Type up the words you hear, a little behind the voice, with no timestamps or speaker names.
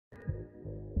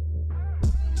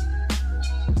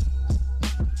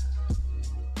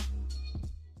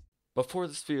before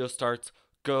this video starts,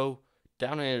 go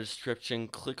down in the description,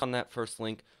 click on that first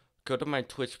link, go to my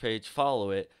Twitch page,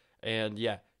 follow it, and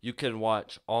yeah, you can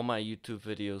watch all my YouTube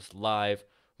videos live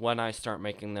when I start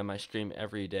making them. I stream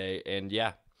every day, and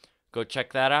yeah, go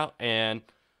check that out, and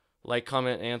like,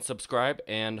 comment, and subscribe,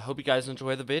 and hope you guys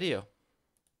enjoy the video.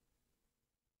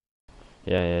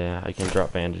 Yeah, I can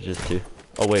drop bandages too.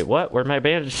 Oh wait, what? Where'd my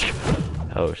bandage go?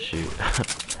 Oh shoot.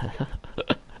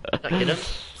 Not get him?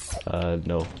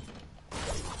 No.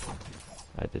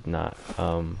 I did not.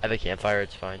 I have a campfire,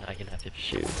 it's fine. I can have to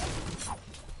shoot.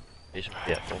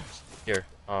 Yeah, here,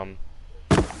 Oh,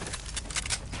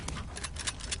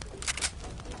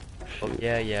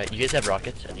 yeah, you guys have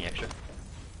rockets? Any extra?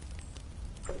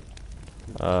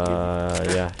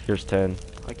 Yeah, here's 10.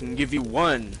 I can give you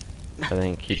one. I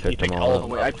think he picked them all all of up.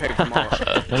 them. I picked them all.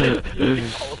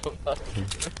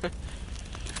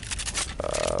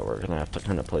 We're gonna have to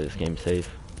kind of play this game safe.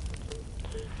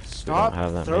 Stop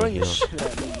have that throwing many your heals. shit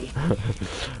at me.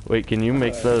 Wait, can you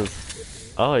make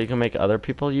those? Oh, you can make other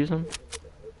people use them?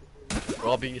 We're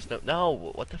all being snow. No,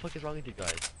 what the fuck is wrong with you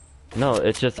guys? No,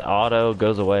 it's just auto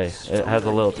goes away. It has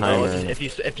a little No, timer. it's in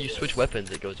just, it. if you switch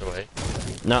weapons, it goes away.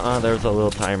 Nuh-uh, there was a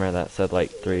little timer that said like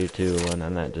 3, 2, 1,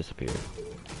 and that disappeared.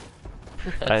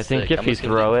 I think Sick. if I'm you just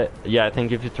gonna throw it, yeah, I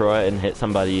think if you throw it and hit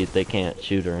somebody, they can't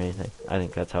shoot or anything. I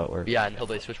think that's how it works. Yeah, until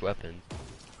they switch weapons.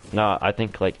 No, I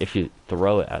think like if you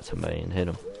throw it at somebody and hit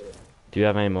them. Do you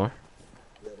have any more?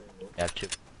 I have two.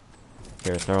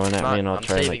 Here, throw one at me and I'll I'm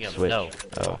try and saving like them. switch. No.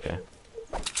 Oh, okay.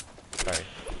 Sorry.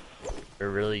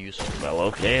 They're really useful. Well,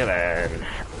 okay then.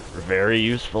 Very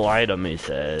useful item, he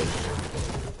says.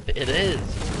 It is.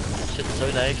 It's so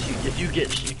nice. If you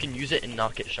get, you can use it and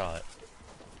not get shot.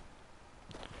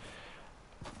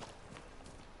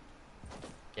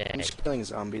 Yeah. I'm just killing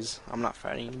zombies. I'm not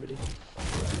fighting anybody.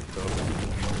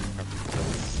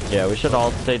 Yeah, we should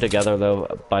all stay together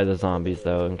though by the zombies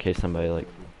though, in case somebody like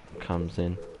comes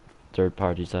in, third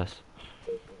parties us.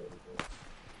 Do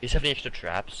you have any extra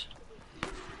traps?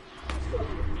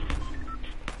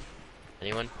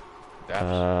 Anyone?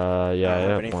 Traps? Yeah, I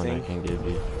have have one I anything. can give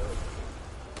you.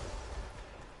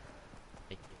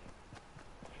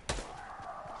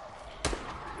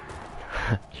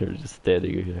 You're just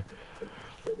standing here.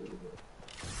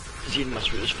 He's eating my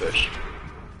Swedish fish.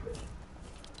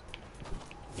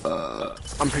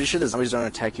 I'm pretty sure the zombies don't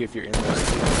attack you if you're in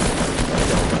those.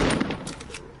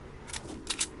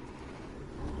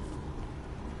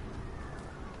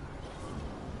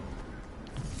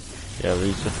 Yeah,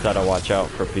 we just gotta watch out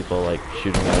for people like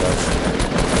shooting at us.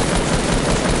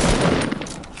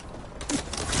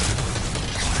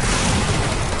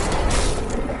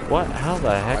 What? How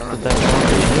the heck did that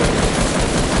zombie hit?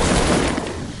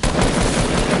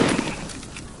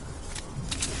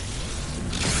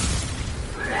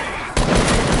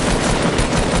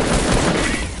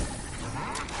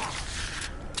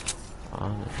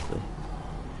 Honestly.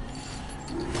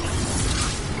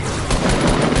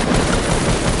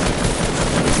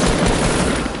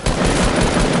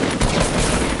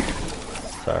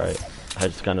 Sorry, I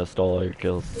just kinda stole all your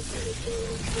kills.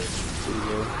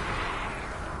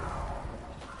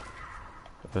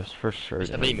 That's for sure.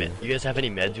 You guys have any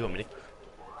meds you want me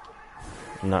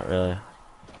to? Not really.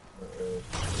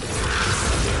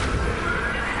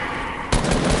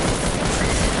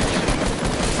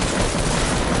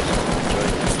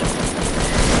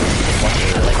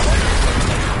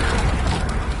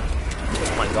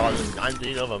 Oh my god, there's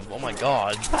 19 of them. Oh my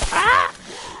god.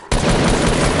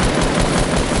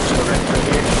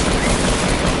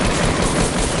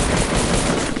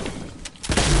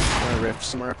 A rift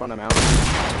somewhere up on a mountain.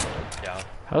 Yeah.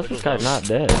 How's this guy not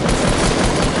dead?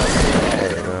 There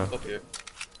we go. Up here.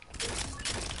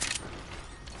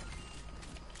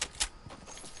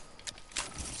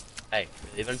 Hey,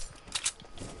 Steven?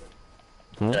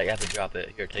 Hmm? I have to drop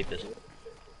it. Here, take this.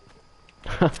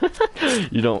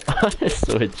 You don't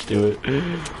switch to it.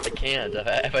 I can't.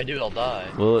 If I do, I'll die.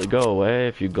 Will it go away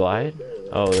if you glide?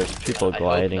 Oh, there's people I hope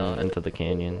gliding not. into the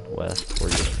canyon west for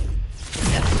you.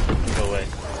 Yes. Go away.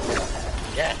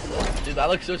 Yes. Dude, that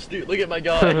looks so stupid. Look at my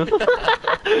guy.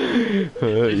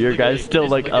 Your guy's still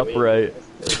like look at me. upright.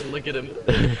 Look at him.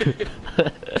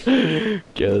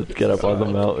 Let's get up on the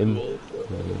mountain.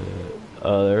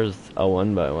 Oh, there's a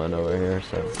 1x1 over here,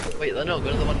 so. Wait, no,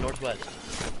 go to the one northwest.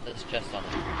 There's chest on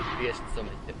it. You guys can still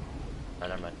make it. Oh,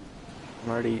 never mind. I'm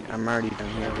already down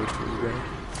here. Wait for you guys.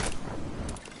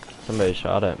 Somebody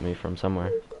shot at me from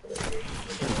somewhere.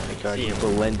 Oh my god, See you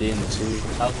him. blend in too.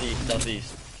 Southeast,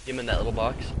 southeast. See him in that little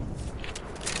box?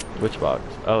 Which box?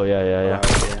 Oh, yeah. Oh, yeah.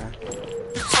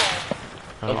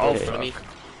 Don't go in Okay. front of me.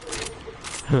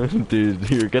 Dude,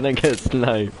 you're gonna get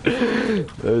sniped.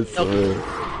 That's No,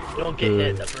 you don't get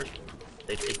hit. That person,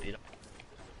 they take beat up.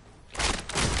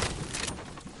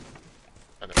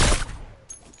 I know.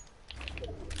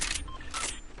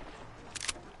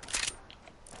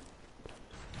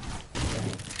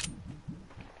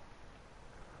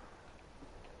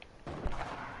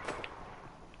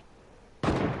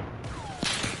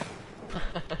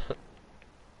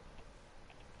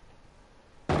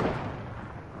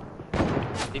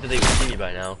 I think that they would see me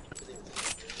by now.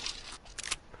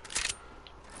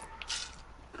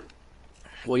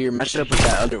 Well, you're matched up with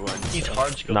that other one. He's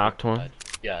hard to go. Knocked one.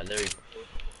 Yeah, there you go.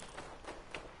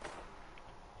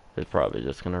 They're probably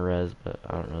just gonna res, but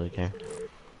I don't really care.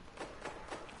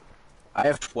 I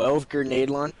have 12 grenade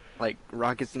like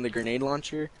rockets in the grenade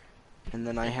launcher, and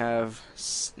then I have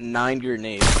 9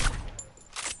 grenades.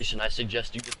 Listen, I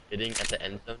suggest you just hitting at the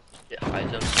end zone, get high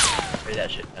zone, spray that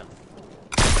shit down.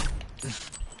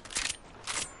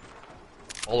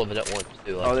 All of it at once,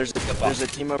 too. Like, Oh, there's a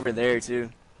team over there too.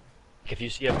 if you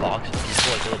see a box of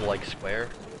people, like a little like square,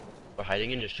 or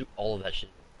hiding in, just shoot all of that shit.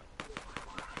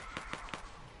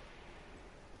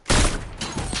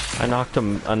 I knocked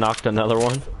him. I knocked another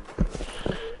one.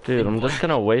 Dude, I'm just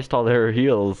gonna waste all their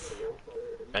heals.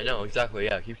 I know, exactly,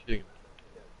 yeah, keep shooting.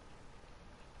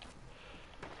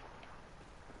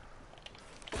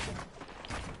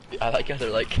 I like how they're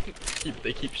like,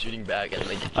 they keep shooting back and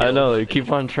like. I know, they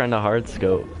keep on trying to hard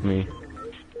scope me.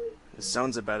 The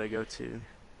zone's about to go too.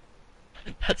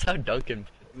 That's how Duncan.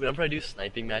 Whenever I do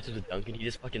sniping matches with Duncan, he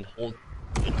just fucking holds.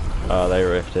 Oh, they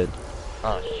rifted.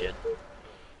 Oh shit.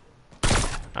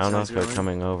 I don't know if Zone's they're going.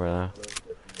 coming over though.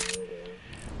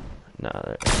 Nah,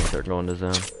 I think they're going to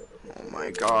zone. Oh my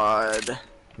god.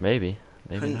 Maybe.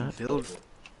 Maybe Couldn't not. build.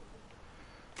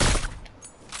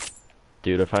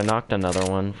 Dude, if I knocked another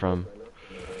one from...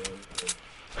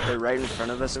 They're right in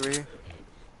front of us over here.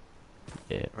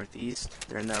 Yeah. Northeast.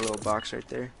 They're in that little box right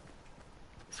there.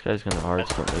 This guy's gonna hard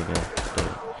scope me again. Dude.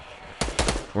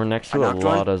 We're next I to a knocked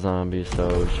lot one. of zombies,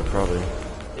 so we should probably...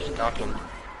 Just knock him.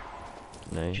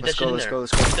 Nice. Shoot Let's that go, shit in let's there. go,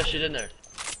 let's go. Shoot that shit in there.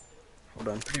 Hold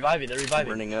on. They're reviving, they're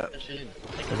reviving. Running up. Shoot that shit in.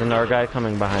 There's another guy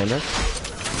coming behind us.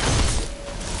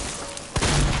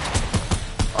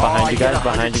 Behind you guys,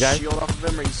 behind you guys. Shield off of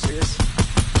him, are you serious?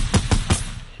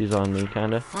 He's on me,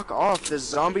 kinda. Fuck off, the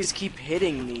zombies keep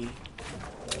hitting me.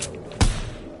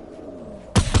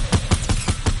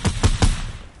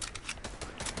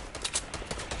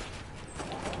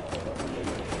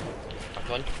 Knock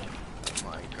one. Oh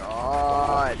my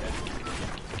god.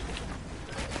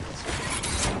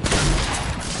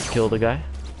 Killed a guy.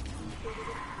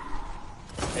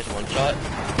 Hit one shot.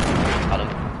 Got him.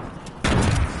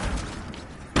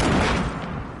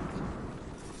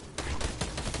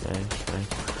 Nice,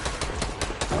 nice.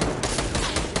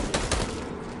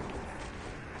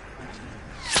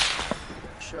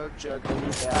 Chug jug, I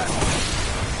need that.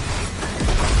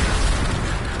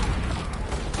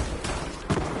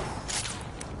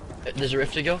 There's a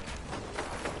rift to go.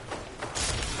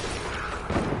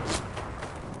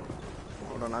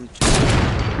 Hold on, I'm.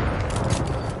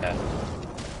 Yeah.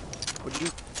 Would you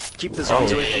keep the Oh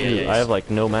zombies away yeah, from shoot, me? yeah. I have like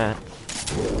no mat.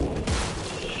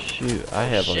 Shoot, I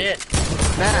have like... Shit.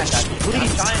 Smash!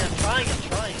 Please. I'm trying.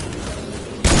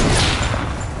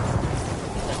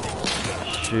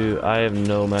 Shoot, I have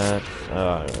no mats.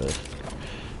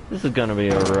 This is gonna be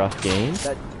a rough game.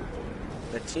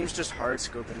 The team's just hard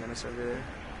scoping on us over there.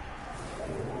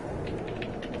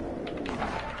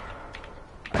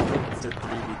 I think it's a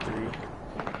 3v3.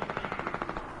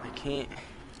 I can't.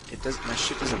 It does. My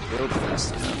shit doesn't build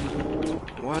fast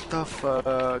enough. What the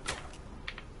fuck?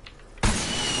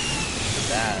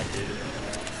 Bad, dude.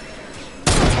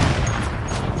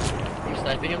 You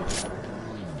sniping him?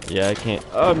 Yeah, I can't.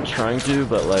 I'm trying to,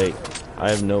 but like, I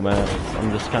have no mats.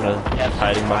 I'm just kind of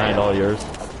hiding behind all yours.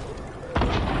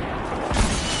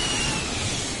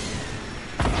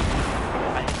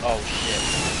 Oh shit.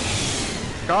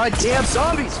 Goddamn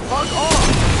zombies! Fuck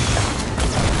off!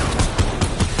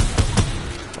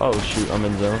 Oh shoot, I'm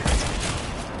in zone.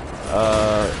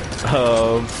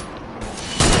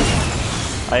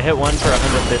 I hit one for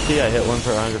 150. I hit one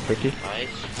for 150. Nice.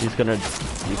 He's gonna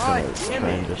try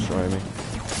and destroy me.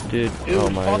 Dude, oh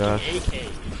my gosh. AK.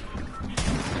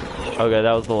 Okay,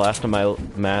 that was the last of my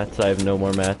mats. I have no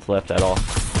more mats left at all.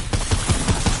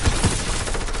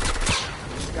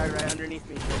 There's a guy right underneath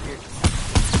me, right here.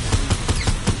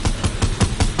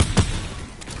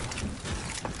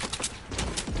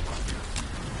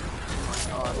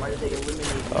 Oh, why did they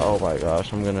eliminate me? Oh my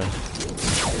gosh, I'm gonna...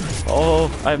 Oh,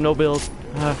 I have no build.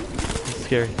 Ah, it's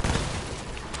scary.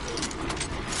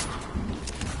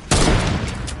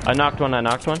 I knocked one. Nice.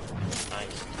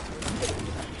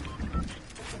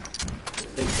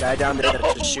 The guy down there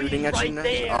that's just shooting at you right now?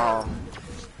 there. Oh.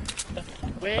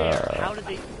 Where? How did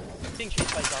they... Being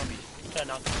chased by zombies. You gotta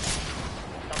knock them.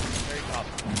 Knock them very top.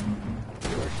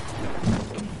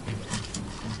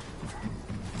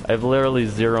 I have literally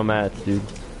 0 mats, dude.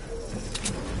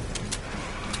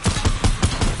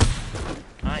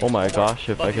 Nice. Oh my gosh,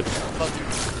 if I could... Behind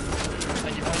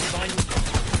you, behind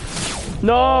you.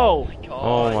 No! Oh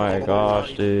Oh my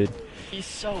gosh, dude. He's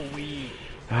so weak.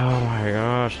 Oh my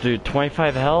gosh, dude.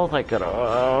 25 health? I could...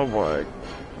 Oh my...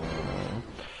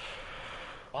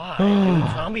 Why?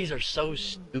 Dude, zombies are so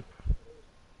stupid.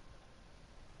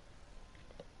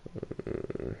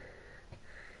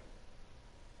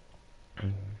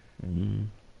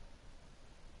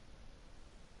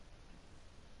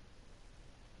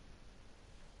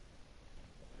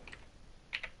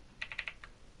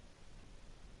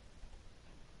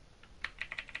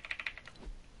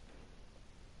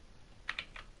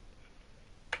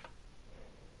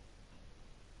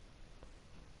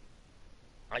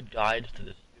 I died to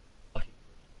this